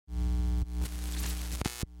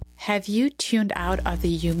Have you tuned out of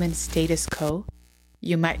the human status quo?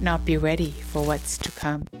 You might not be ready for what's to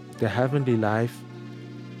come. The heavenly life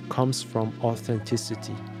comes from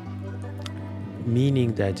authenticity,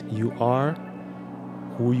 meaning that you are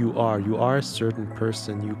who you are. You are a certain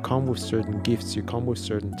person. You come with certain gifts. You come with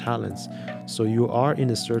certain talents. So you are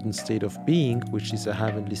in a certain state of being, which is a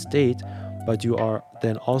heavenly state, but you are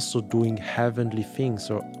then also doing heavenly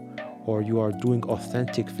things, or you are doing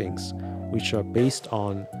authentic things, which are based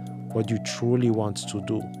on what you truly want to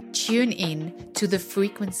do. Tune in to the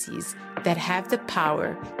frequencies that have the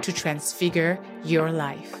power to transfigure your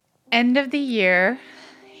life. End of the year.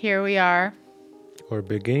 Here we are. Or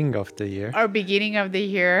beginning of the year. Or beginning of the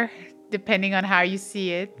year, depending on how you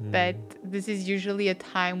see it. But this is usually a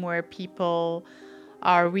time where people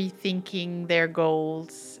are rethinking their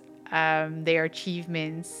goals, their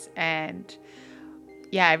achievements, and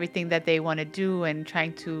everything that they want to do, and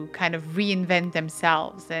trying to kind of reinvent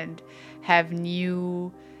themselves and have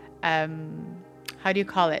new, how do you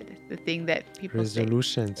call it? The thing that people say?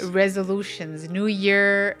 Resolutions, New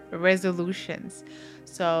Year resolutions.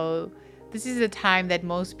 So this is a time that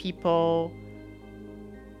most people,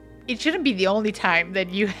 it shouldn't be the only time that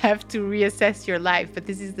you have to reassess your life, but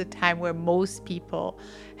this is the time where most people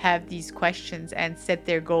have these questions and set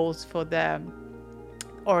their goals for them,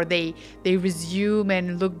 or they resume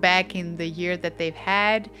and look back in the year that they've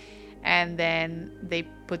had, and then they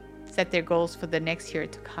set their goals for the next year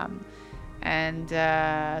to come. And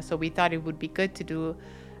so we thought it would be good to do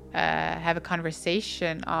have a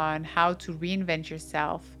conversation on how to reinvent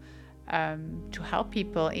yourself, to help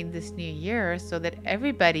people in this new year, so that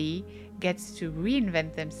everybody gets to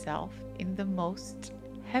reinvent themselves in the most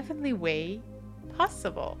heavenly way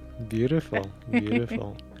possible. Beautiful.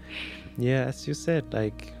 Yeah, as you said,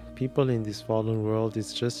 like, people in this fallen world,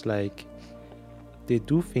 it's just like they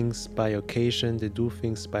do things by occasion, they do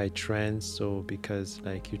things by trend. So because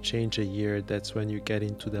like you change a year, that's when you get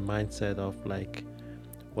into the mindset of like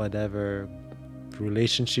whatever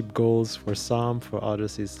relationship goals for some, for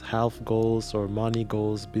others is health goals or money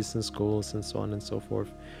goals, business goals, and so on and so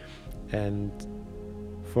forth. And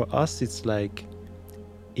for us, it's like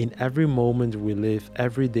in every moment we live,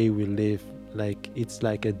 every day we live, like it's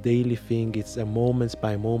like a daily thing. It's a moment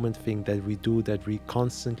by moment thing that we do, that we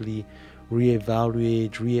constantly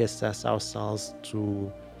reevaluate, reassess ourselves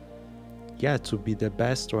to be the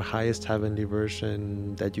best or highest heavenly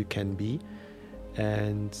version that you can be.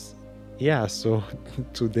 And so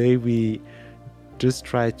today we just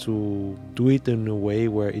try to do it in a way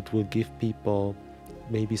where it will give people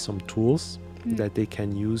maybe some tools that they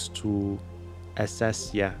can use to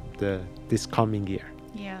assess this coming year.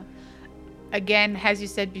 Again, as you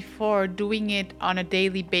said before, doing it on a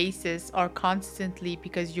daily basis or constantly,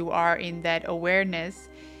 because you are in that awareness,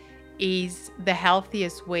 is the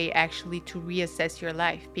healthiest way actually to reassess your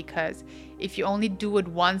life. Because if you only do it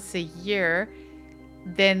once a year,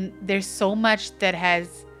 then there's so much that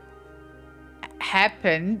has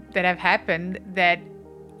happened that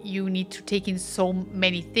you need to take in so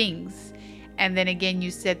many things. And then again,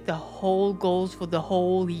 you set the whole goals for the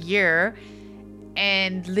whole year,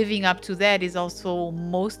 and living up to that is also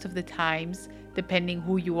most of the times, depending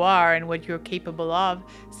who you are and what you're capable of,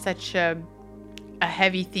 such a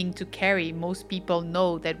heavy thing to carry. Most people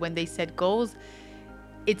know that when they set goals,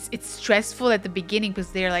 it's stressful at the beginning,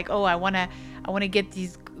 because they're like, oh, I want to get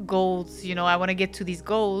these goals, I want to get to these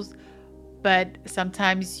goals. But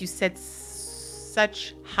sometimes you set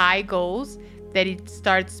such high goals that it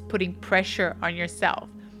starts putting pressure on yourself.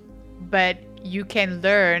 But you can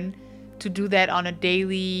learn to do that on a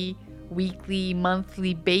daily, weekly,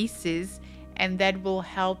 monthly basis, and that will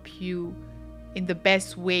help you in the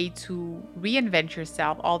best way to reinvent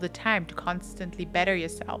yourself all the time, to constantly better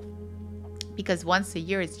yourself. Because once a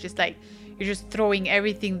year, it's just like you're just throwing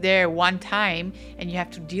everything there one time, and you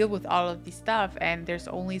have to deal with all of this stuff, and there's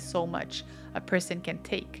only so much a person can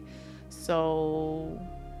take. So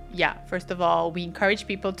first of all, we encourage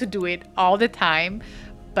people to do it all the time,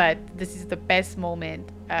 but this is the best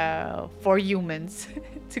moment for humans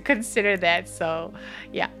to consider that. So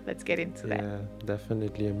let's get into that. Yeah,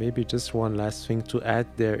 definitely. And maybe just one last thing to add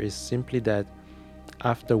there is simply that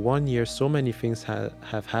after 1 year, so many things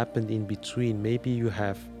have happened in between. Maybe you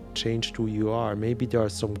have changed who you are. Maybe there are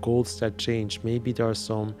some goals that change. Maybe there are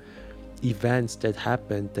some events that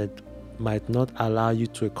happened that might not allow you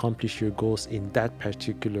to accomplish your goals in that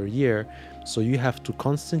particular year. So you have to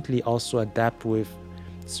constantly also adapt with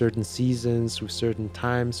certain seasons, with certain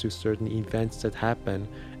times, with certain events that happen,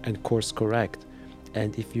 and course correct.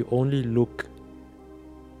 And if you only look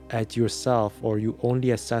at yourself, or you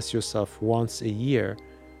only assess yourself once a year,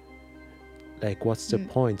 like what's the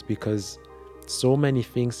point? Because so many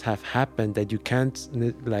things have happened that you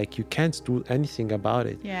can't do anything about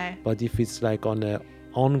it. Yeah. But if it's like on a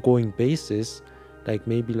ongoing basis, like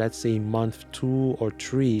maybe let's say in month 2 or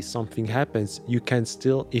 3 something happens, you can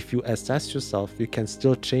still, if you assess yourself, you can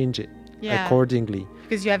still change it accordingly,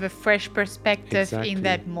 because you have a fresh perspective in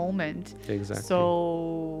that Exactly. moment. Exactly.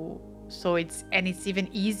 So it's even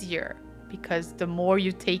easier, because the more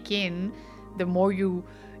you take in, the more you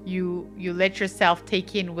let yourself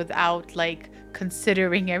take in without like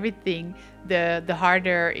considering everything, the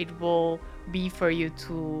harder it will be for you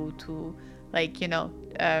to like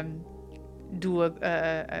do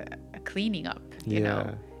a cleaning up,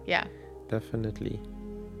 yeah. Definitely.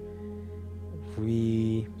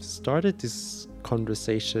 We started this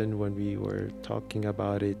conversation when we were talking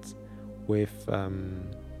about it with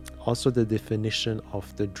also the definition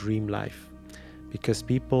of the dream life, because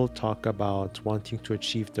people talk about wanting to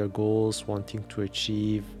achieve their goals, wanting to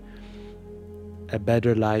achieve a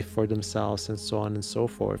better life for themselves, and so on and so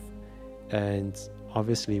forth. And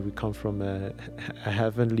obviously we come from a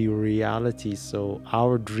heavenly reality, so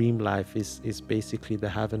our dream life is basically the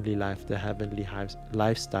heavenly life, the heavenly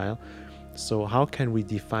lifestyle. So how can we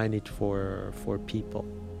define it for people?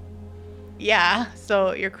 Yeah,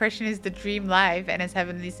 so your question is the dream life, and as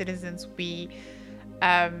heavenly citizens, we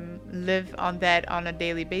live on that on a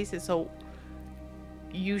daily basis. So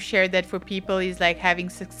you shared that for people is like having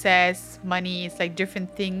success, money, it's like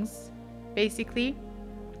different things, basically.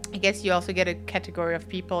 I guess you also get a category of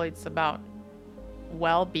people, it's about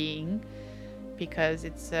well-being, because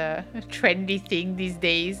it's a trendy thing these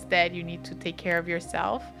days that you need to take care of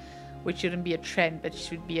yourself, which shouldn't be a trend, but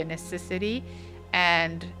should be a necessity.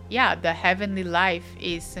 And yeah, the heavenly life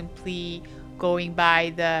is simply going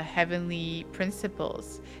by the heavenly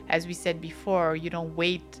principles. As we said before, you don't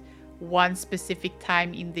wait one specific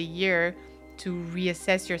time in the year to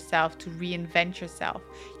reassess yourself, to reinvent yourself.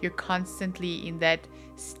 You're constantly in that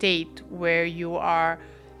state where you are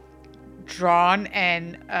drawn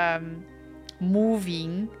and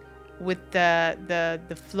moving with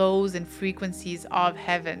the flows and frequencies of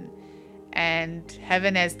heaven. And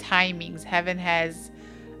heaven has timings, heaven has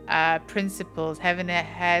principles, heaven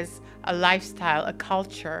has a lifestyle, a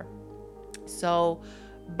culture. So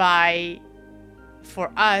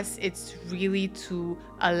for us, it's really to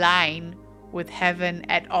align with heaven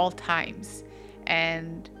at all times.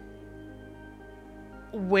 And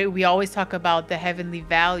we always talk about the heavenly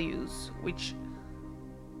values, which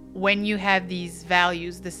when you have these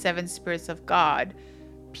values, the 7 spirits of God,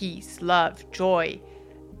 peace, love, joy,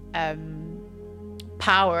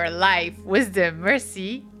 power, life, wisdom,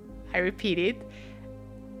 mercy, I repeat it,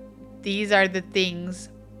 these are the things.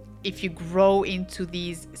 If you grow into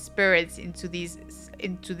these spirits, into these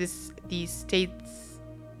states,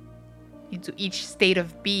 into each state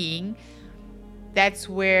of being, that's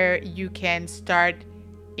where you can start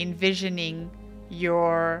envisioning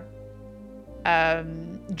your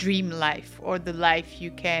dream life, or the life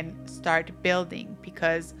you can start building,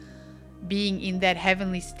 because being in that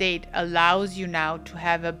heavenly state allows you now to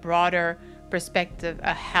have a broader perspective,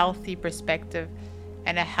 a healthy perspective,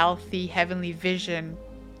 and a healthy heavenly vision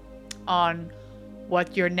on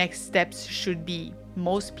what your next steps should be.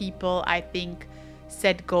 Most people, I think,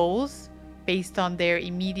 set goals based on their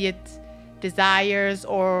immediate desires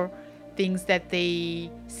or things that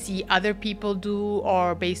they see other people do,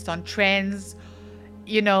 or based on trends.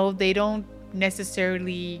 They don't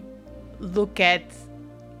necessarily look at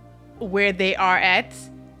where they are at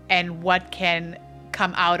and what can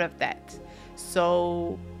come out of that.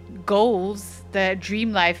 So goals, the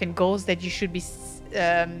dream life and goals that you should be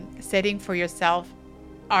setting for yourself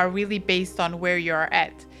are really based on where you are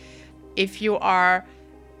at. If you are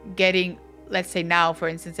getting, let's say now, for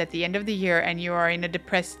instance, at the end of the year, and you are in a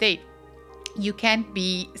depressed state, you can't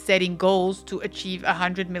be setting goals to achieve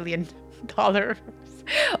 $100 million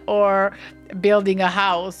or building a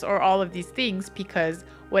house or all of these things, because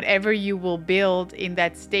whatever you will build in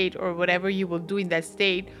that state, or whatever you will do in that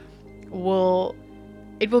state, will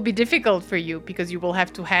be difficult for you, because you will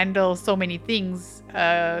have to handle so many things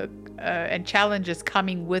and challenges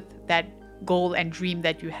coming with that goal and dream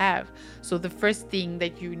that you have. So the first thing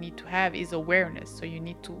that you need to have is awareness. So you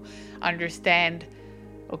need to understand,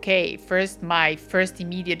 okay, my first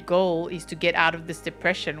immediate goal is to get out of this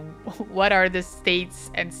depression. What are the states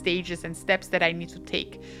and stages and steps that I need to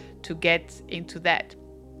take to get into that?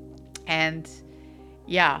 And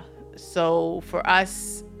yeah, so for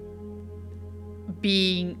us,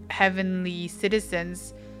 being heavenly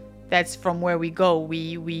citizens, that's from where we go.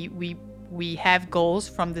 We have goals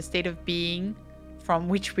from the state of being from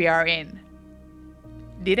which we are in.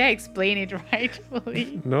 Did I explain it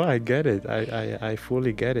rightfully? No, I get it. I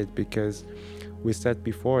fully get it, because we said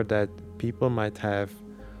before that people might have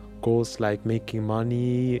goals like making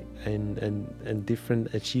money and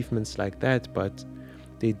different achievements like that, but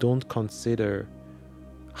they don't consider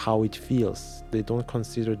how it feels. They don't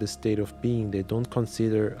consider the state of being. They don't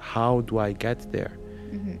consider how do I get there.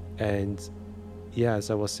 And yeah,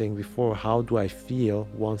 as I was saying before, how do I feel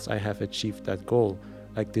once I have achieved that goal?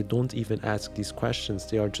 Like, they don't even ask these questions.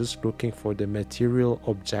 They are just looking for the material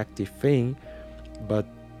objective thing, but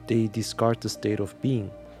they discard the state of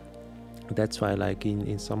being. That's why, like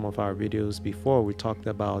in some of our videos before, we talked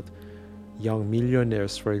about young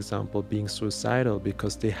millionaires, for example, being suicidal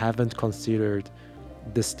because they haven't considered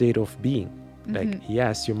the state of being. Like,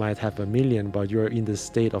 yes, you might have 1 million, but you're in the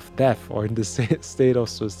state of death or in the state of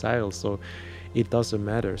suicidal, so it doesn't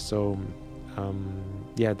matter. So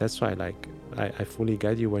yeah, that's why, like, I fully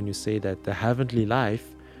get you when you say that the heavenly life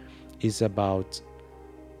is about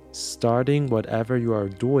starting whatever you are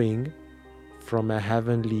doing from a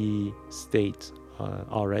heavenly state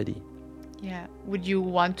already. Yeah. Would you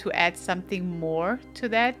want to add something more to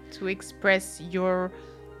that to express your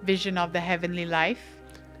vision of the heavenly life?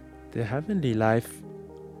 The heavenly life,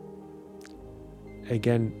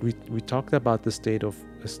 again, we talked about the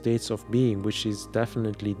states of being, which is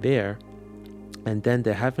definitely there. And then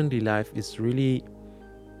the heavenly life is really,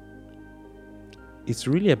 it's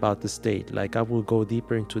really about the state. Like, I will go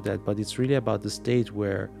deeper into that, but it's really about the state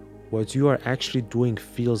where what you are actually doing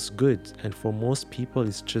feels good. And for most people,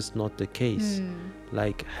 it's just not the case.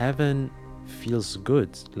 Like, heaven feels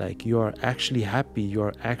good. Like, you are actually happy,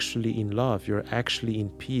 you're actually in love, you're actually in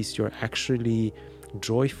peace, you're actually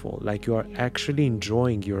joyful, like you are actually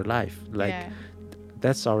enjoying your life. Like,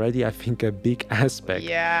 that's already, I think, a big aspect.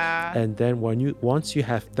 And then once you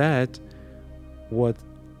have that, what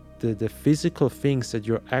the physical things that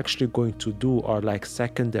you're actually going to do are like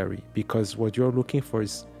secondary, because what you're looking for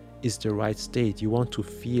is the right state. You want to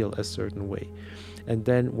feel a certain way. And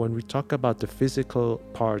then when we talk about the physical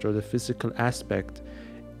part or the physical aspect,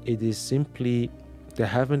 it is simply the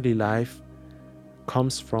heavenly life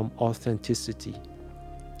comes from authenticity,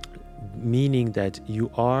 meaning that you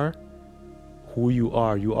are who you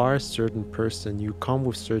are. You are a certain person. You come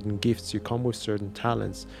with certain gifts. You come with certain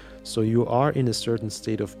talents. So you are in a certain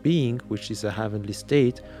state of being, which is a heavenly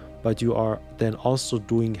state, but you are then also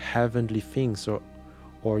doing heavenly things,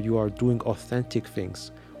 or you are doing authentic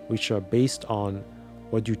things, which are based on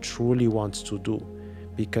what you truly want to do.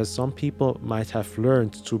 Because some people might have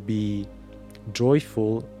learned to be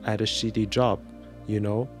joyful at a shitty job,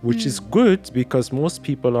 which is good, because most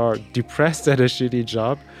people are depressed at a shitty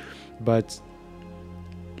job. But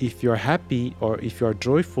if you're happy or if you're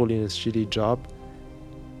joyful in a shitty job,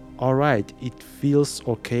 all right, it feels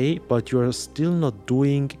okay, but you're still not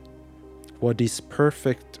doing what is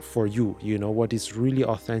perfect for you, what is really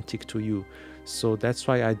authentic to you. So that's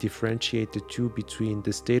why I differentiate the two, between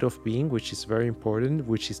the state of being, which is very important,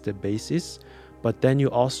 which is the basis, but then you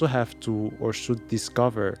also have to, or should,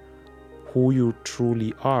 discover who you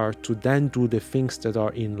truly are, to then do the things that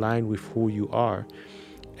are in line with who you are.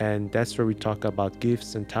 And that's where we talk about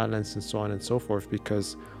gifts and talents and so on and so forth,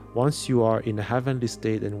 because once you are in a heavenly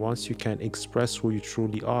state and once you can express who you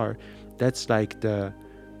truly are, that's like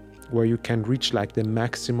where you can reach like the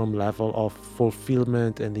maximum level of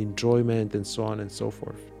fulfillment and enjoyment and so on and so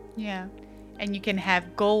forth. Yeah. And you can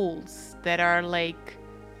have goals that are like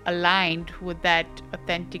aligned with that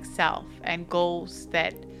authentic self, and goals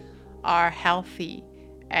that are healthy,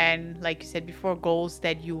 and, like you said before, goals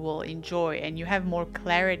that you will enjoy, and you have more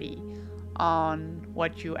clarity on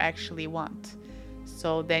what you actually want.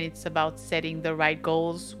 So then it's about setting the right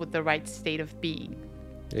goals with the right state of being.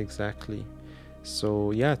 Exactly.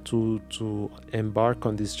 So yeah, to embark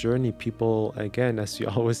on this journey, people, again, as you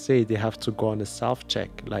always say, they have to go on a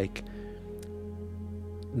self-check. Like,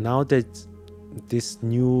 now that this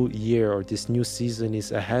new year or this new season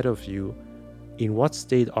is ahead of you, in what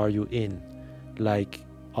state are you in? Like,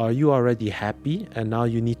 are you already happy and now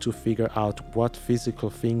you need to figure out what physical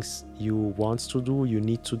things you want to do, you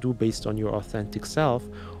need to do based on your authentic self?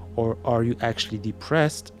 Or are you actually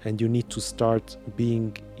depressed and you need to start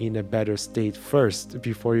being in a better state first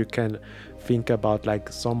before you can think about like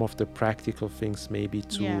some of the practical things maybe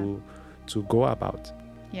to go about?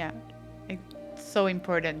 Yeah, it's so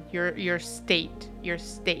important. Your state,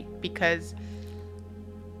 because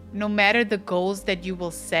no matter the goals that you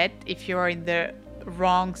will set, if you are in the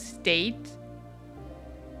wrong state,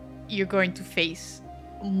 you're going to face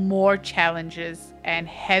more challenges and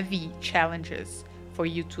heavy challenges for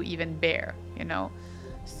you to even bear.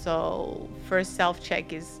 So first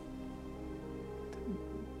self-check is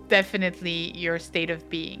definitely your state of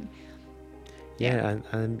being. Yeah,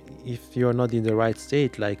 and if you're not in the right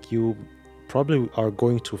state, like you probably are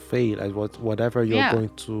going to fail at whatever you're Yeah.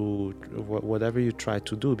 going to whatever you try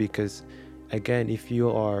to do, because again, if you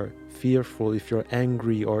are fearful, if you're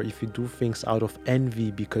angry, or if you do things out of envy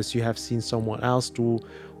because you have seen someone else do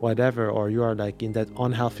whatever, or you are like in that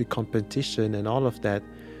unhealthy competition and all of that,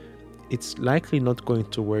 it's likely not going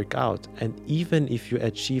to work out. And even if you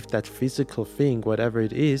achieve that physical thing, whatever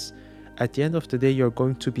it is, at the end of the day, you're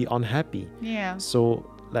going to be unhappy. Yeah. So,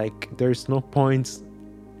 like, there's no point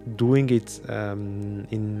doing it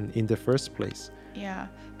in the first place. Yeah.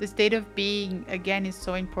 The state of being, again, is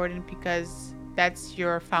so important because that's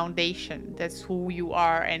your foundation. That's who you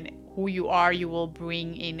are, and who you are, you will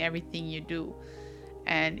bring in everything you do.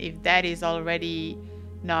 And if that is already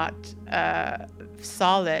not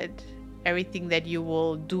solid, everything that you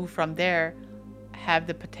will do from there have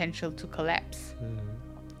the potential to collapse.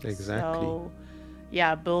 Exactly. So,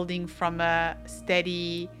 yeah, building from a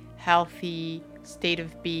steady, healthy state of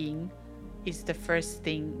being is the first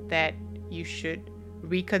thing that you should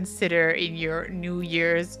reconsider in your New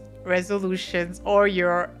Year's resolutions or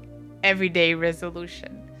your everyday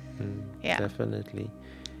resolution. Yeah. Definitely.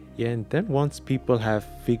 Yeah, and then once people have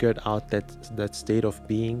figured out that state of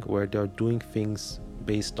being where they're doing things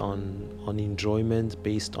based on enjoyment,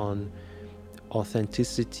 based on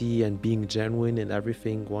authenticity and being genuine and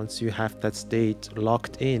everything, once you have that state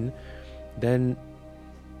locked in, then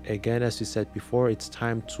again, as you said before, it's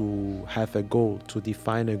time to have a goal, to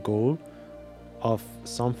define a goal of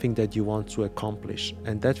something that you want to accomplish.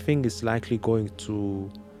 And that thing is likely going to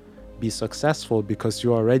be successful because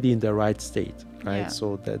you're already in the right state, right? Yeah.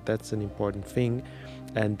 So that's an important thing.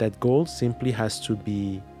 And that goal simply has to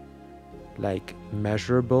be like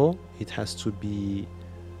measurable. It has to be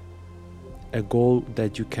a goal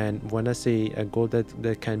that you can, when I say a goal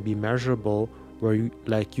that can be measurable, where you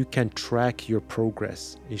can track your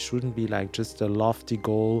progress. It shouldn't be like just a lofty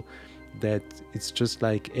goal that it's just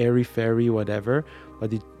like airy fairy whatever,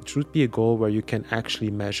 but it should be a goal where you can actually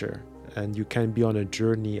measure and you can be on a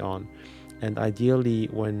journey on. And ideally,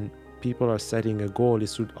 when people are setting a goal, it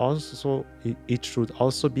should also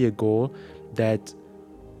be a goal that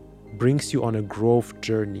brings you on a growth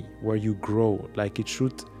journey where you grow. Like, it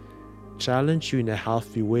should challenge you in a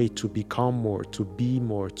healthy way to become more, to be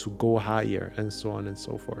more, to go higher, and so on and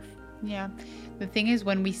so forth. Yeah. The thing is,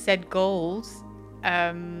 when we set goals,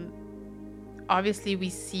 obviously we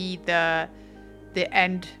see the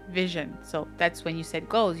end vision. So that's when you set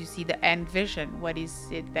goals, you see the end vision. What is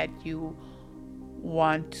it that you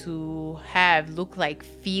want to have, look like,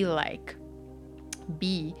 feel like,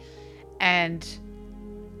 be? And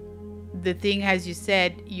the thing, as you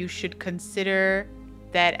said, you should consider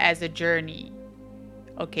that as a journey.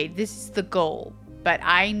 Okay, this is the goal, but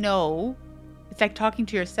I know, it's like talking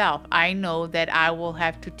to yourself. I know that I will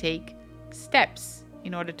have to take steps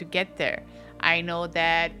in order to get there. I know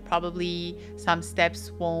that probably some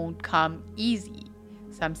steps won't come easy.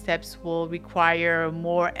 Some steps will require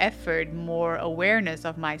more effort, more awareness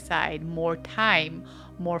of my side, more time,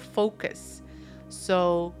 more focus.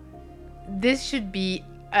 So this should be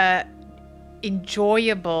a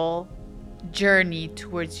enjoyable journey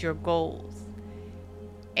towards your goals.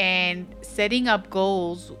 And setting up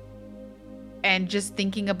goals and just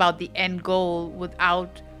thinking about the end goal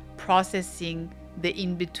without processing the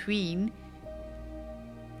in-between,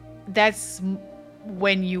 that's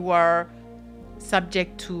when you are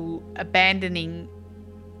subject to abandoning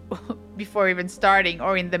before even starting,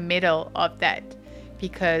 or in the middle of that.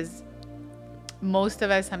 Because most of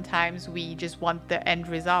us, sometimes we just want the end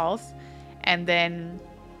results, and then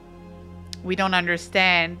we don't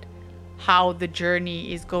understand how the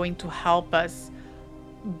journey is going to help us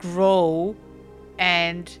grow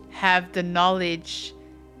and have the knowledge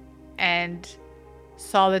and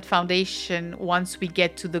solid foundation once we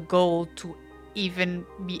get to the goal to even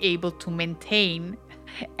be able to maintain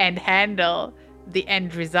and handle the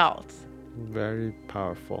end result. Very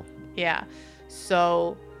powerful. Yeah.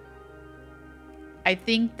 So I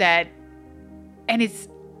think that, and it's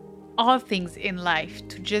all things in life,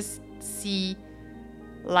 to just see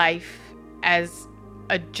life as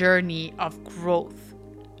a journey of growth,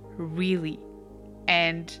 really.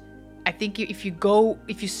 And I think if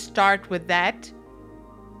you start with that,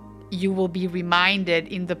 you will be reminded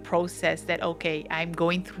in the process that, okay, I'm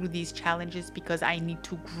going through these challenges because I need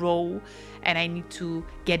to grow and I need to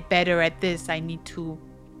get better at this. I need to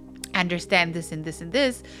understand this and this and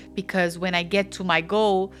this, because when I get to my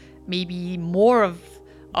goal, maybe more of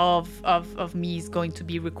me is going to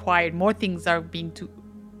be required. More things are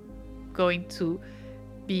going to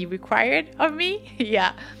be required of me.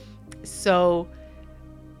 Yeah. So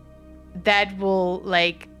that will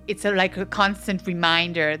like, it's like a constant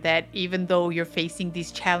reminder that even though you're facing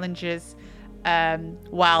these challenges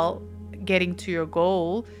while getting to your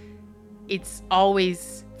goal, it's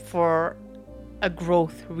always for a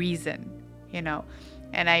growth reason, you know.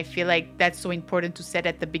 And I feel like that's so important to set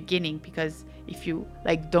at the beginning, because if you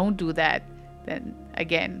like don't do that, then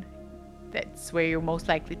again, that's where you're most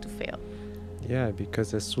likely to fail. Yeah,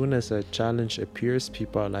 because as soon as a challenge appears,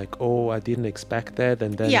 people are like, oh, I didn't expect that,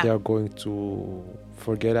 and then Yeah. they are going to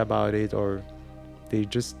forget about it, or they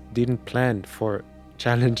just didn't plan for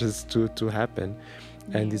challenges to happen.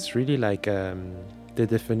 And Yeah. it's really like the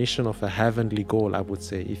definition of a heavenly goal, I would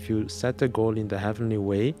say. If you set a goal in the heavenly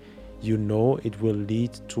way, you know it will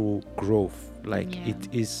lead to growth. Like Yeah.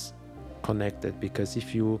 it is connected. Because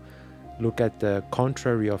if you look at the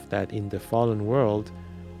contrary of that in the fallen world,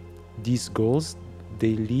 these goals,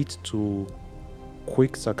 they lead to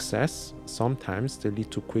quick success. Sometimes they lead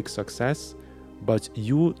to quick success, but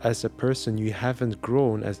you as a person, you haven't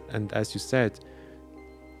grown, and as you said,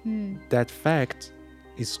 that fact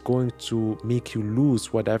is going to make you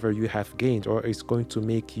lose whatever you have gained, or it's going to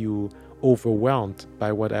make you overwhelmed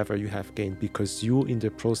by whatever you have gained, because you in the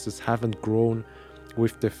process haven't grown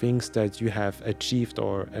with the things that you have achieved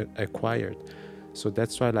or acquired. So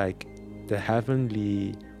that's why like the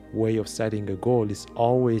heavenly way of setting a goal is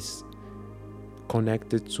always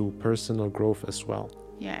connected to personal growth as well.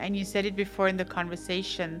 Yeah, and you said it before in the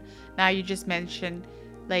conversation. Now you just mentioned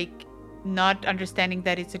like not understanding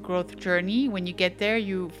that it's a growth journey. When you get there,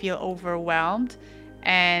 you feel overwhelmed,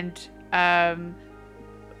 and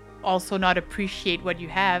also not appreciate what you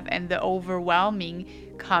have. And the overwhelming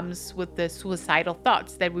comes with the suicidal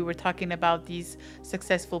thoughts that we were talking about, these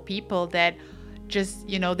successful people that just,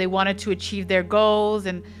 you know, they wanted to achieve their goals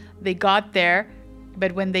and they got there,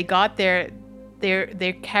 but when they got there,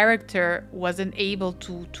 their character wasn't able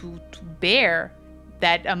to bear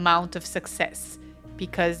that amount of success,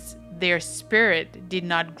 because their spirit did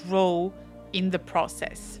not grow in the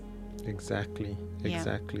process. Exactly.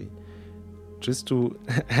 Yeah. Just to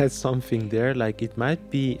add something there, like it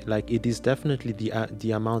might be like it is definitely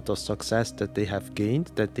the amount of success that they have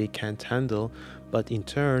gained that they can't handle, but in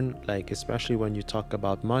turn, like especially when you talk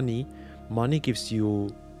about money gives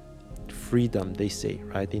you freedom, they say,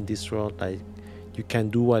 right? In this world, like you can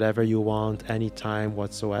do whatever you want anytime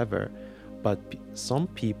whatsoever. But some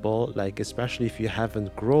people, like especially if you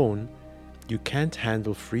haven't grown, you can't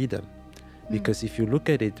handle freedom, because if you look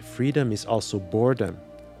at it, freedom is also boredom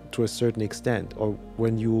to a certain extent. Or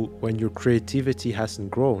when your creativity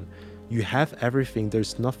hasn't grown, you have everything,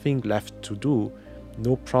 there's nothing left to do,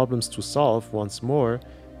 no problems to solve once more,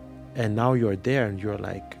 and now you're there and you're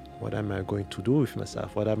like, what am I going to do with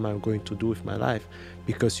myself? What am I going to do with my life?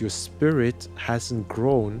 Because your spirit hasn't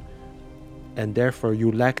grown, and therefore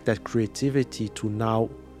you lack that creativity to now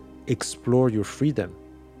explore your freedom.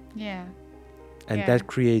 Yeah. And that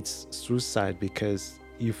creates suicide, because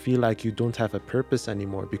you feel like you don't have a purpose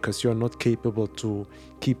anymore, because you're not capable to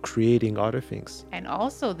keep creating other things. And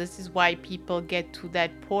also, this is why people get to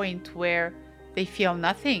that point where they feel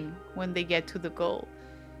nothing when they get to the goal.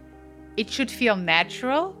 It should feel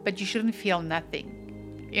natural, but you shouldn't feel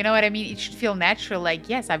nothing. You know what I mean? It should feel natural, like,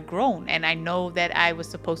 yes, I've grown and I know that I was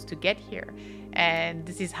supposed to get here. And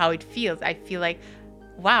this is how it feels. I feel like,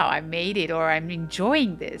 wow, I made it, or I'm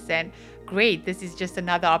enjoying this. And great, this is just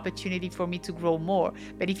another opportunity for me to grow more.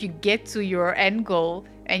 But if you get to your end goal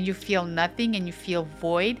and you feel nothing and you feel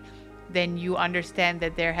void, then you understand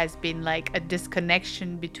that there has been like a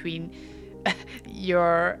disconnection between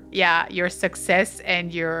your success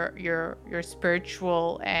and your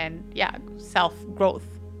spiritual and self growth.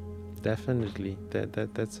 Definitely,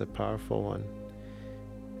 that's a powerful one.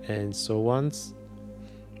 And so once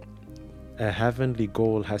a heavenly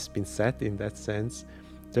goal has been set in that sense,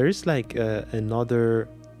 there is like another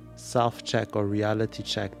self-check or reality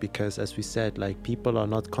check, because as we said, like people are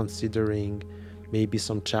not considering maybe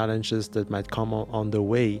some challenges that might come on the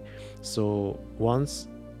way. So once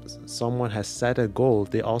someone has set a goal,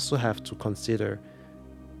 they also have to consider,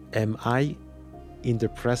 am I in the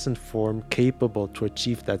present form capable to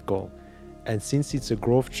achieve that goal? And since it's a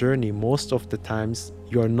growth journey, most of the times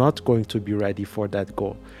you're not going to be ready for that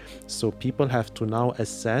goal. So people have to now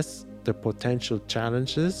assess the potential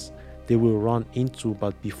challenges they will run into,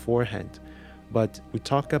 but beforehand. But we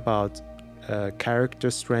talk about character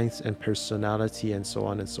strengths and personality and so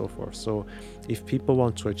on and so forth. So if people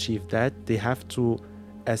want to achieve that, they have to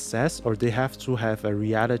assess, or they have to have a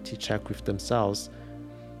reality check with themselves.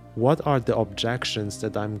 What are the objections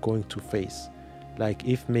that I'm going to face? Like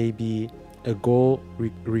if maybe a goal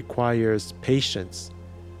requires patience,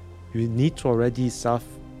 you need to already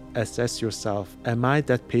self-assess yourself. Am I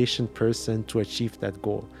that patient person to achieve that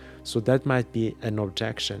goal? So that might be an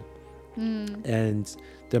objection. And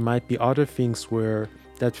there might be other things where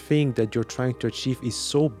that thing that you're trying to achieve is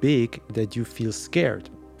so big that you feel scared,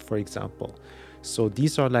 for example. So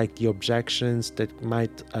these are like the objections that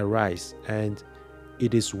might arise. And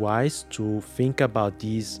it is wise to think about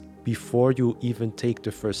these before you even take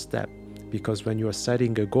the first step. Because when you're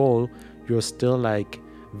setting a goal, you're still like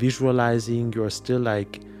visualizing, you're still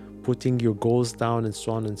like putting your goals down and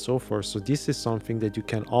so on and so forth. So this is something that you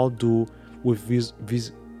can all do with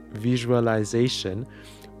visualization,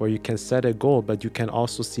 where you can set a goal, but you can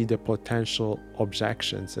also see the potential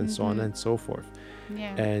objections and so on and so forth.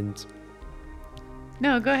 Yeah. And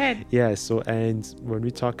no, go ahead. yeah, so and when we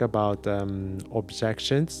talk about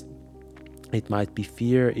objections, it might be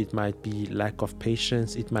fear, it might be lack of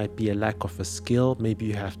patience, it might be a lack of a skill. Maybe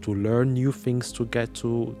you have to learn new things to get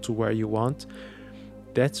to where you want.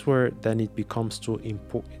 That's where then it becomes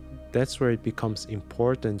that's where it becomes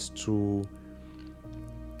important to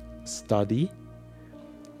study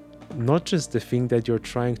not just the thing that you're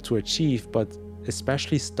trying to achieve, but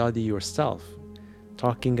especially study yourself.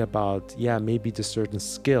 Talking about, maybe the certain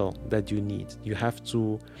skill that you need. You have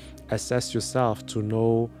to assess yourself to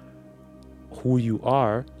know who you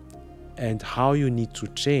are and how you need to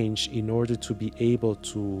change in order to be able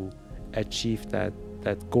to achieve that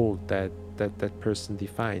goal that person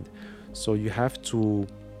defined. So you have to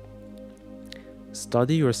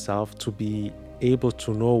study yourself to be able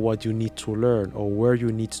to know what you need to learn or where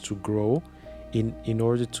you need to grow in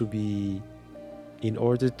order to be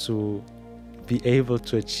able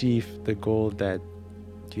to achieve the goal that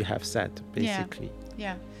you have set, basically.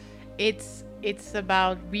 Yeah. It's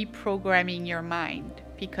about reprogramming your mind,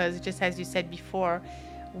 because just as you said before,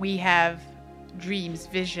 we have dreams,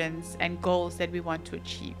 visions, and goals that we want to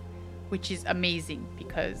achieve, which is amazing,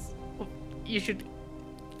 because you should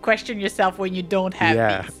question yourself when you don't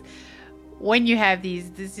have these. When you have these,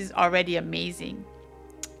 this is already amazing.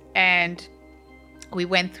 And we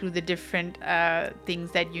went through the different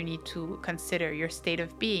things that you need to consider, your state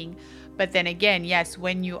of being. But then again, yes,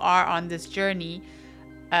 when you are on this journey,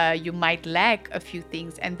 you might lack a few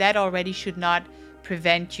things, and that already should not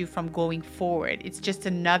prevent you from going forward. It's just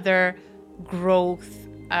another growth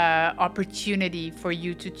opportunity for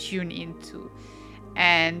you to tune into.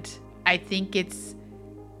 And I think it's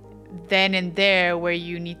then and there where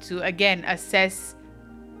you need to, again, assess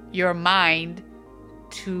your mind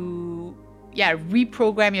to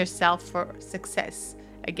reprogram yourself for success.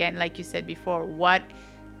 Again, like you said before, what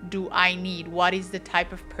do I need? What is the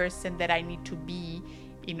type of person that I need to be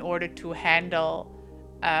in order to handle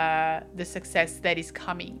the success that is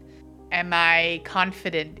coming? Am I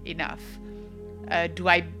confident enough? Do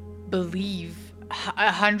I believe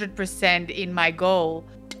 100% in my goal?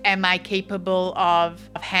 Am I capable of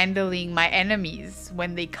handling my enemies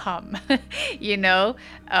when they come,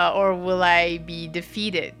 or will I be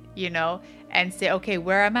defeated, and say, okay,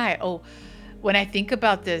 where am I? Oh, when I think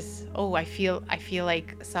about this, I feel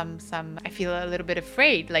like I feel a little bit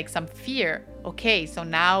afraid, like some fear. Okay, so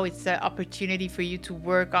now it's an opportunity for you to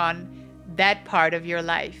work on that part of your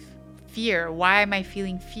life. Fear. Why am I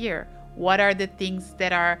feeling fear? What are the things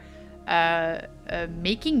that are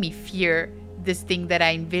making me fear this thing that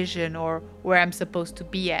I envision or where I'm supposed to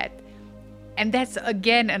be at? And that's,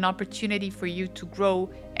 again, an opportunity for you to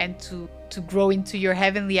grow and to grow into your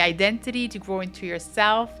heavenly identity, to grow into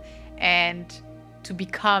yourself, and to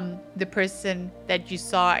become the person that you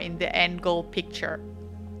saw in the end goal picture.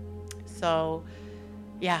 So,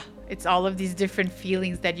 it's all of these different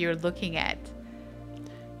feelings that you're looking at.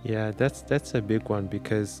 Yeah, that's a big one,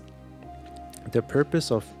 because the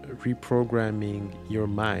purpose of reprogramming your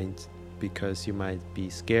mind, because you might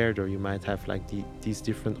be scared or you might have like these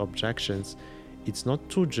different objections, it's not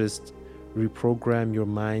to just reprogram your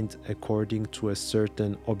mind according to a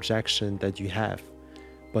certain objection that you have,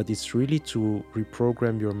 but it's really to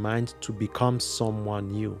reprogram your mind to become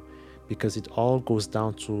someone new, because it all goes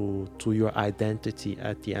down to your identity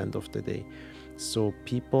at the end of the day. So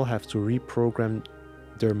people have to reprogram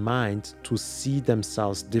their mind to see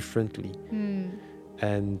themselves differently.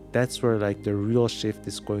 And that's where like the real shift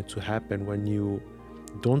is going to happen, when you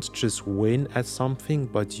don't just win at something,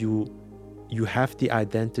 but you have the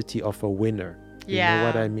identity of a winner. You know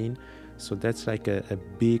what I mean? So that's like a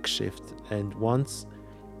big shift. And once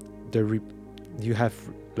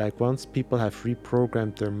once people have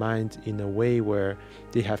reprogrammed their mind in a way where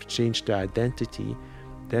they have changed their identity,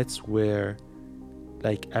 that's where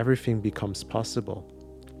like everything becomes possible.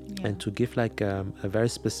 And to give like a very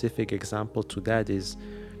specific example to that is,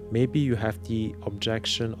 maybe you have the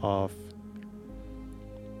objection of,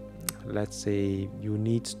 let's say, you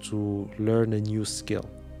need to learn a new skill,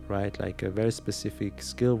 right? Like a very specific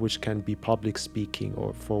skill, which can be public speaking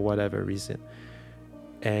or for whatever reason.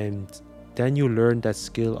 And then you learn that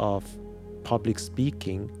skill of public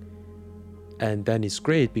speaking, and then it's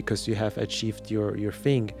great because you have achieved your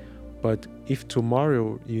thing. But if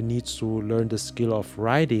tomorrow you need to learn the skill of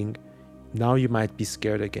writing, now you might be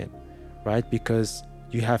scared again, right? Because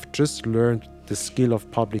you have just learned the skill of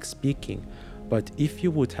public speaking. But if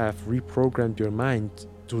you would have reprogrammed your mind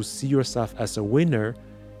to see yourself as a winner,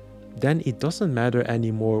 then it doesn't matter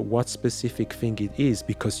anymore what specific thing it is,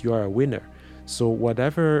 because you are a winner. So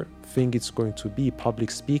whatever thing it's going to be,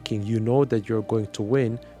 public speaking, you know that you're going to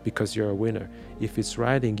win because you're a winner. If it's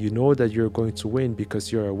writing, you know that you're going to win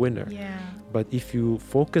because you're a winner. Yeah. But if you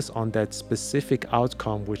focus on that specific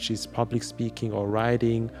outcome, which is public speaking or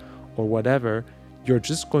writing or whatever, you're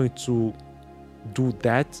just going to do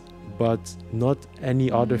that, but not any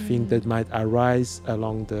other thing that might arise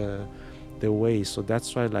along the way. So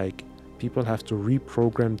that's why, like, people have to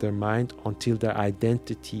reprogram their mind until their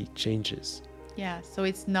identity changes. Yeah, so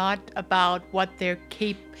it's not about what they're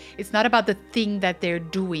it's not about the thing that they're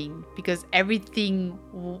doing, because everything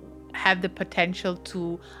will have the potential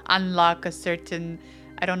to unlock a certain,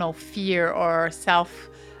 I don't know, fear or self-doubt.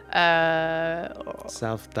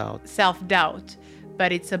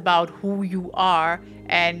 But it's about who you are,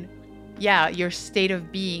 and yeah, your state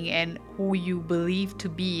of being, and who you believe to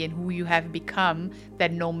be and who you have become,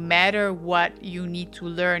 that no matter what you need to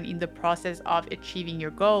learn in the process of achieving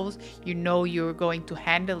your goals, you know you're going to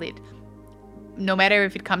handle it. No matter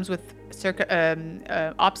if it comes with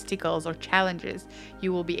obstacles or challenges,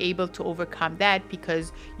 you will be able to overcome that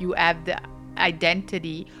because you have the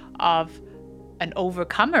identity of an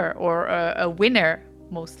overcomer or a winner,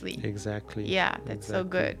 mostly. Exactly. Yeah, that's so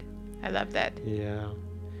good. I love that. Yeah.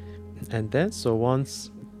 And then, so once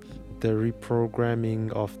the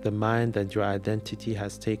reprogramming of the mind and your identity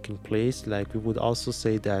has taken place, like, we would also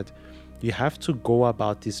say that you have to go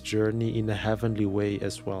about this journey in a heavenly way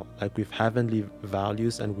as well, like with heavenly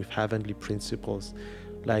values and with heavenly principles.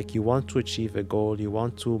 Like, you want to achieve a goal, you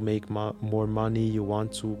want to make more money, you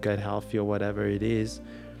want to get healthy or whatever it is,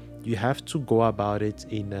 you have to go about it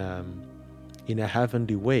in a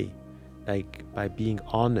heavenly way, like by being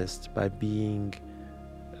honest, by being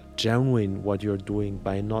genuine what you're doing,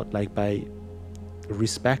 by not like by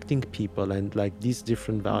respecting people, and like these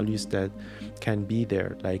different values that can be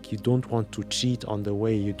there. Like, you don't want to cheat on the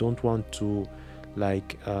way, you don't want to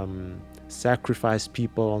like sacrifice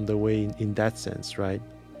people on the way in that sense, right?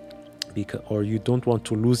 Because, or you don't want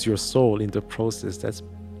to lose your soul in the process. That's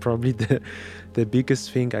probably the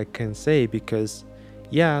biggest thing I can say, because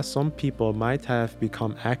yeah, some people might have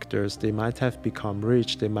become actors, they might have become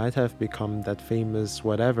rich, they might have become that famous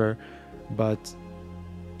whatever, but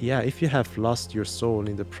yeah, if you have lost your soul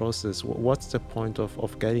in the process, what's the point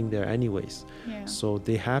of getting there anyways? Yeah. So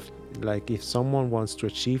they have, like, if someone wants to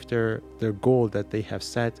achieve their goal that they have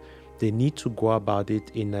set, they need to go about it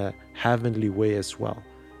in a heavenly way as well,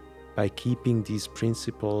 by keeping these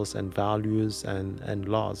principles and values and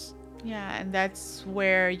laws. Yeah, and that's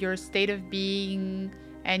where your state of being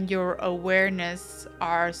and your awareness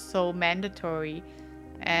are so mandatory,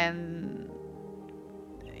 and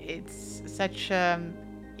it's such an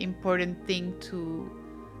important thing to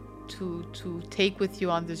take with you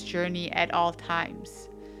on this journey at all times,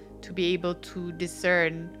 to be able to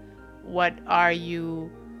discern what are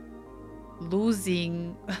you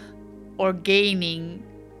losing or gaining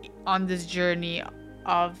on this journey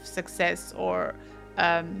of success or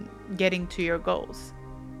getting to your goals.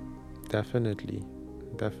 Definitely.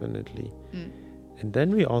 And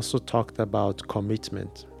then we also talked about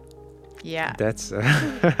commitment. Yeah, That's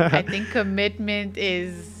I think commitment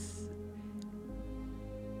is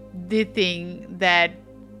the thing that,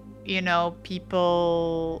 you know,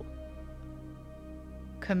 people,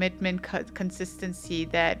 commitment, consistency,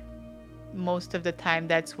 that most of the time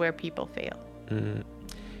that's where people fail.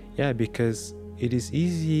 Yeah, because it is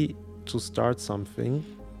easy to start something,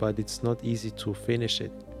 but it's not easy to finish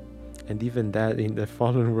it. And even that in the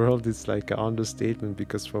fallen world is like an understatement,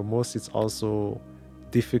 because for most it's also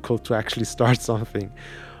difficult to actually start something.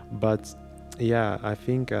 But yeah, I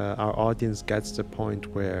think our audience gets the point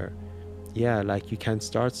where, yeah, like, you can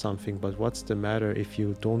start something, but what's the matter if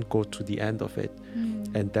you don't go to the end of it?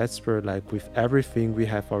 And that's where, like, with everything we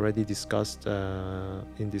have already discussed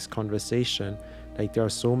in this conversation, like, there are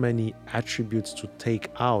so many attributes to take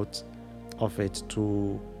out of it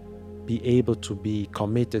to be able to be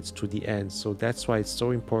committed to the end. So that's why it's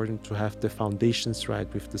so important to have the foundations right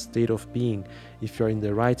with the state of being. If you're in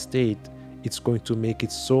the right state, it's going to make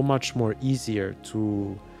it so much more easier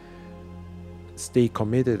to stay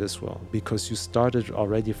committed as well, because you started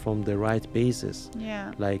already from the right basis.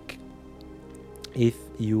 Yeah. Like if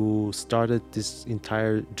you started this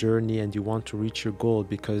entire journey and you want to reach your goal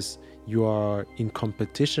because you are in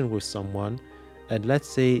competition with someone, and let's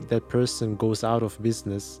say that person goes out of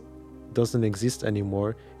business, doesn't exist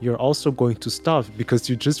anymore, you're also going to stop because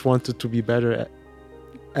you just wanted to be better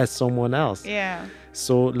as someone else. Yeah.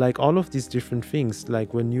 So like all of these different things,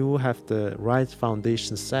 like when you have the right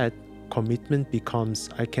foundation set, commitment becomes,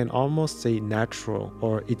 I can almost say, natural,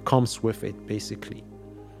 or it comes with it basically.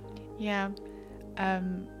 Yeah. I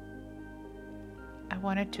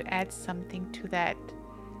wanted to add something to that.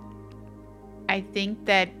 I think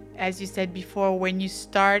that, as you said before, when you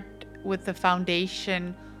start with the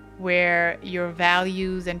foundation where your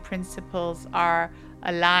values and principles are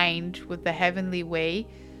aligned with the heavenly way,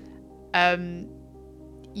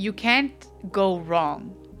 you can't go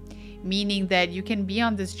wrong. Meaning that you can be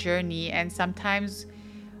on this journey, and sometimes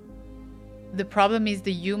the problem is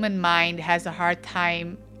the human mind has a hard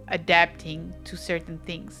time adapting to certain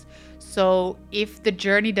things. So if the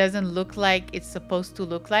journey doesn't look like it's supposed to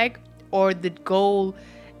look like, or the goal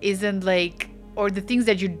isn't like, or the things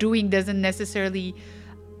that you're doing doesn't necessarily,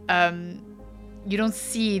 you don't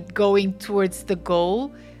see it going towards the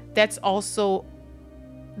goal, that's also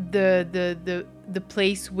the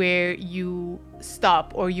place where you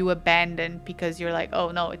stop or you abandon, because you're like, oh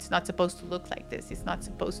no, it's not supposed to look like this, it's not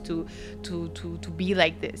supposed to be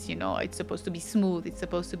like this, you know, it's supposed to be smooth, it's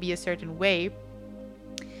supposed to be a certain way.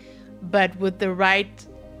 But with the right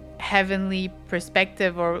heavenly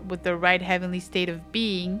perspective, or with the right heavenly state of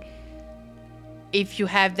being, if you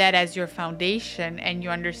have that as your foundation and you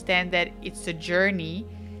understand that it's a journey,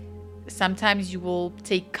 sometimes you will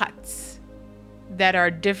take cuts that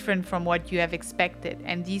are different from what you have expected.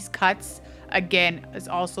 And these cuts, again, is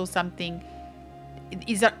also something,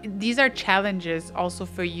 these are challenges also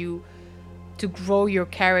for you to grow your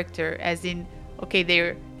character, as in, okay,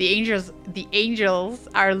 the angels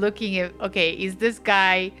are looking at, okay, is this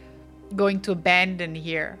guy going to abandon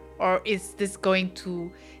here, or is this going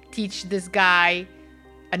to teach this guy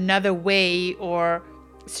another way, or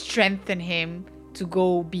strengthen him to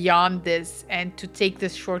go beyond this and to take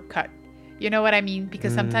this shortcut? You know what I mean?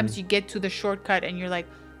 Because sometimes you get to the shortcut and you're like,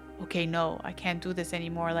 okay, no, I can't do this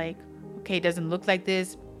anymore. Like, okay, it doesn't look like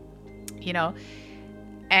this, you know?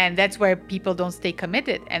 And that's where people don't stay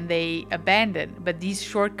committed and they abandon. But these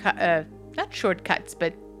not shortcuts,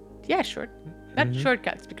 but yeah, not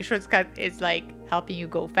shortcuts, because shortcut is like helping you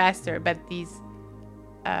go faster. But these,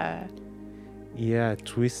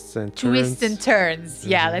 twists and turns.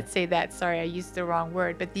 Yeah, let's say that. Sorry, I used the wrong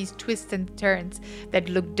word. But these twists and turns that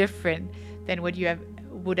look different than what you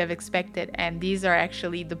would have expected. And these are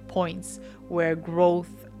actually the points where growth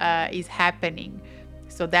is happening.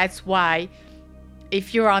 So that's why,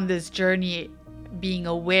 if you're on this journey, being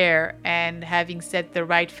aware and having set the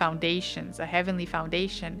right foundations, a heavenly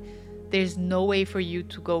foundation, there's no way for you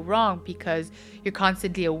to go wrong, because you're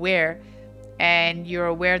constantly aware, and you're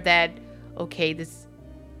aware that, okay, this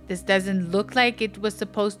doesn't look like it was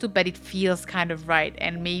supposed to, but it feels kind of right,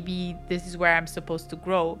 and maybe this is where I'm supposed to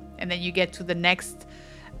grow. And then you get to the next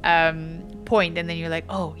point, and then you're like,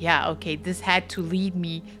 oh yeah, okay, this had to lead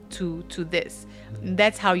me to this. And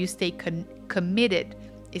that's how you stay committed,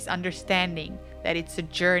 is understanding that it's a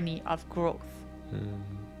journey of growth.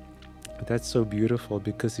 That's so beautiful,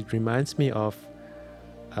 because it reminds me of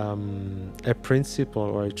a principle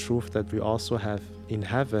or a truth that we also have in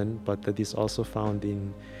heaven, but that is also found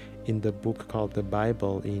in the book called the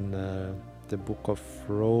Bible, in the book of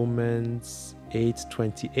Romans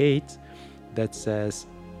 8:28, that says,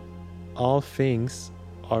 all things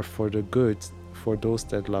are for the good for those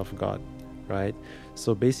that love God, right?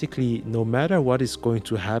 So basically, no matter what is going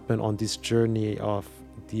to happen on this journey of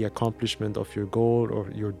the accomplishment of your goal or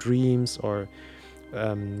your dreams, or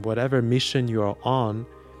whatever mission you are on,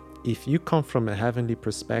 if you come from a heavenly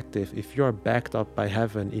perspective, if you are backed up by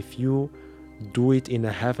heaven, if you do it in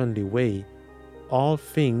a heavenly way, all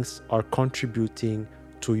things are contributing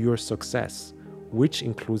to your success, which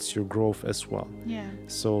includes your growth as well. Yeah.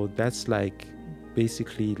 So that's like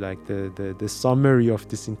basically like the summary of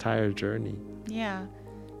this entire journey. Yeah.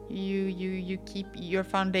 You keep your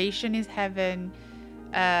foundation is heaven,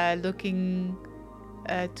 looking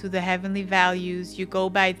to the heavenly values. You go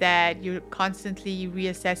by that. You're constantly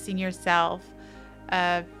reassessing yourself,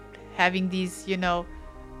 having these,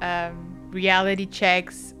 reality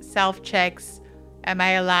checks, self checks, Am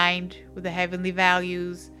I aligned with the heavenly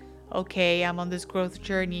values? Okay, I'm on this growth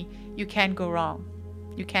journey. You can't go wrong.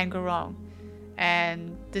 You can't go wrong.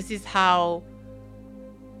 And this is how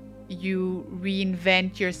you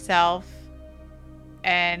reinvent yourself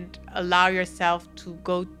and allow yourself to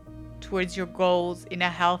go towards your goals in a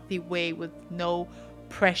healthy way with no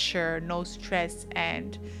pressure, no stress,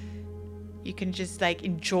 and you can just like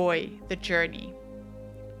enjoy the journey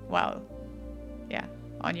while, yeah,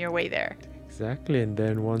 on your way there. Exactly. And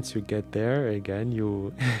then once you get there again,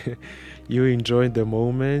 you you enjoy the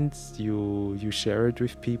moments, you share it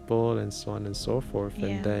with people and so on and so forth. Yeah.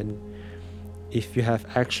 And then if you have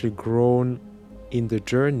actually grown in the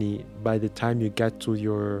journey, by the time you get to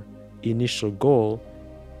your initial goal,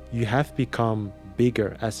 you have become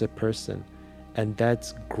bigger as a person, and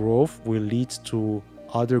that growth will lead to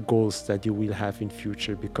other goals that you will have in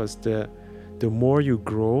future, because the more you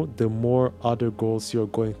grow, the more other goals you're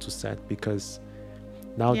going to set, because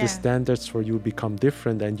now the standards for you become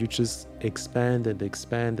different and you just expand and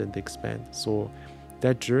expand and expand. So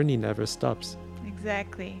that journey never stops.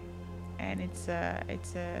 Exactly. And it's an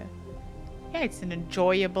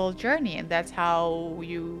enjoyable journey, and that's how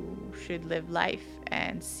you should live life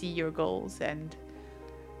and see your goals and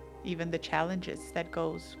even the challenges that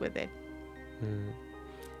goes with it.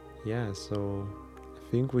 Yeah, so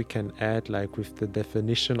I think we can add, like, with the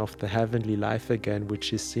definition of the heavenly life again,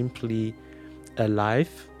 which is simply a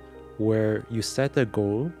life where you set a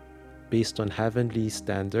goal based on heavenly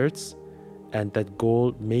standards, and that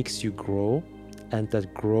goal makes you grow, and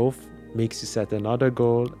that growth makes you set another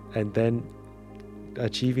goal, and then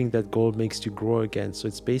achieving that goal makes you grow again. So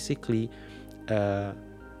it's basically a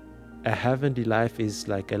heavenly life is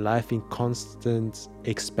like a life in constant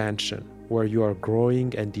expansion, where you are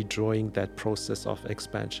growing and enjoying that process of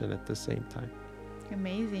expansion at the same time.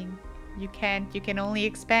 Amazing. You can only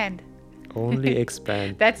expand. Only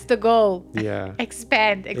expand. That's the goal. Yeah.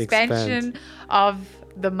 Expansion of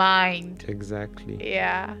the mind. Exactly.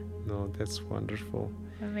 Yeah. No, that's wonderful.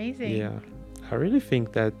 Amazing. Yeah. I really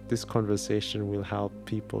think that this conversation will help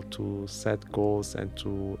people to set goals and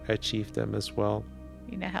to achieve them as well.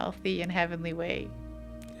 In a healthy and heavenly way.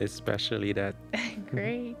 Especially that.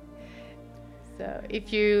 Great. So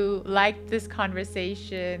if you liked this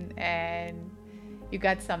conversation and you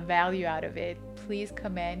got some value out of it, please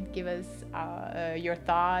comment, give us your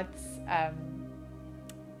thoughts,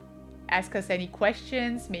 ask us any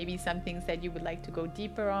questions, maybe some things that you would like to go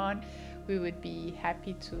deeper on. We would be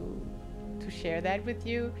happy to share that with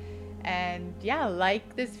you. And yeah,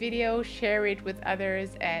 like this video, share it with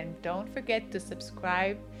others, and don't forget to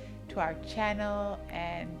subscribe to our channel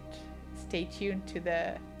and stay tuned to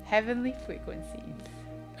the heavenly frequencies.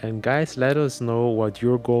 And guys, let us know what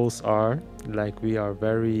your goals are. Like, we are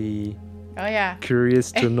very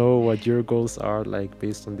curious to know what your goals are, like,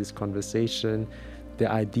 based on this conversation, the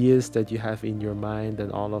ideas that you have in your mind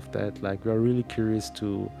and all of that. Like, we're really curious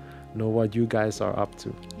to know what you guys are up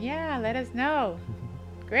to. Yeah, let us know.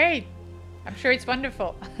 Great. I'm sure it's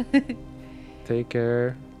wonderful. Take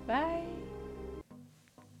care. Bye.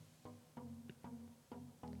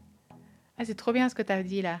 Ah, c'est trop bien ce que tu as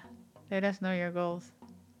dit là. Let us know your goals.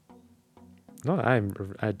 No,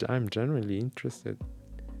 I'm genuinely interested.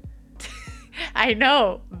 I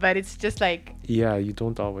know, but it's just like... Yeah, you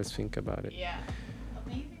don't always think about it. Yeah.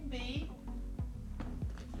 Amazing, babe.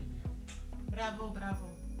 Bravo, bravo.